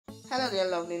Hello there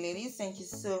lovely ladies, thank you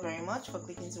so very much for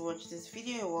clicking to watch this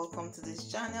video. Welcome to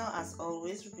this channel. As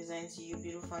always, represents you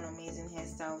beautiful and amazing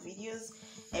hairstyle videos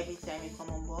every time you come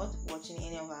on board watching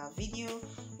any of our video.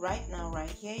 Right now, right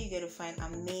here, you get to find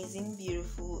amazing,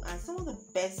 beautiful and some of the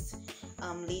best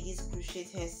ladies crochet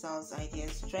hairstyles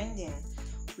ideas trending.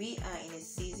 We are in a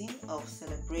season of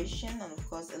celebration, and of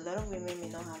course a lot of women may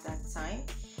not have that time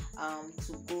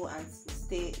to go and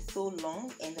stay so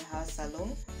long in the hair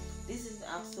salon. This is an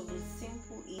absolute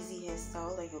simple, easy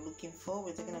hairstyle that you're looking for.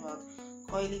 We're talking about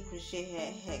coily crochet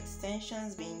hair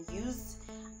extensions being used,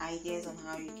 ideas on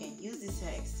how you can use this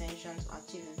hair extension to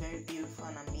achieve a very beautiful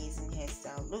and amazing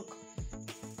hairstyle look.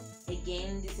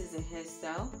 Again, this is a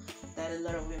hairstyle that a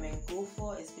lot of women go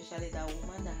for, especially that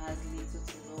woman that has little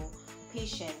to no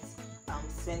patience,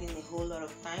 spending a whole lot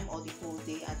of time or the whole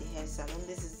day at the hair salon.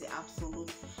 This is the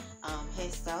absolute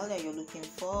hairstyle that you're looking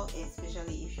for,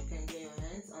 especially if you can get your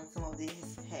hands on some of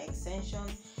these hair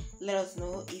extensions. Let us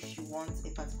know if you want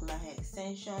a particular hair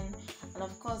extension, and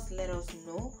of course let us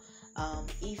know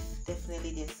if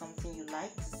definitely there's something you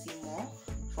like to see more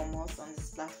from us on this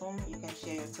platform. You can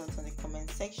share your thoughts on the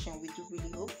comment section. We do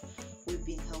really hope we've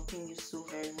been helping you so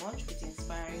very much with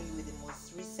inspiring you with the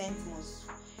most recent, most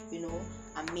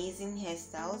amazing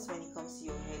hairstyles when it comes to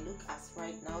your hair look. As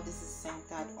right now, this is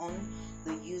centered on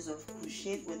the use of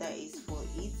crochet, whether it's for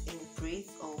it in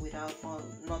braids or without, or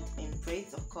not in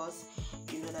braids. Of course,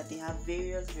 you know that they have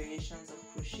various variations of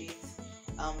crochet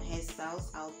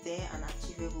hairstyles out there and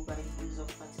achievable by the use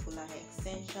of particular hair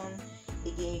extension.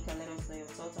 Again, you can let us know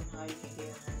your thoughts on how you can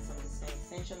get your hands on this hair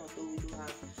extension, although we do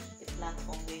have a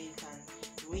platform where you can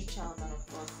reach out and of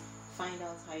course find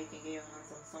out how you can get your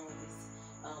hands on some of this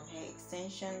hair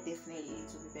extension. Definitely it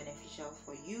will be beneficial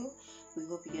for you. We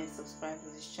hope you get subscribed to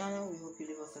this channel. We hope you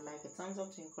leave us a like, a thumbs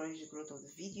up to encourage the growth of the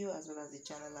video as well as the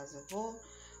channel as a whole.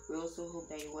 We also hope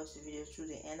that you watch the video through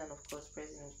the end, and of course press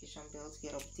the notification bell to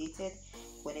get updated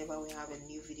whenever we have a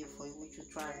new video for you, which we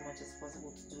try as much as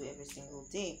possible to do every single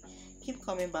day. Keep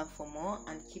coming back for more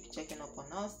and keep checking up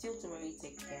on us. Till tomorrow,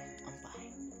 take care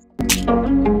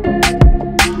and bye.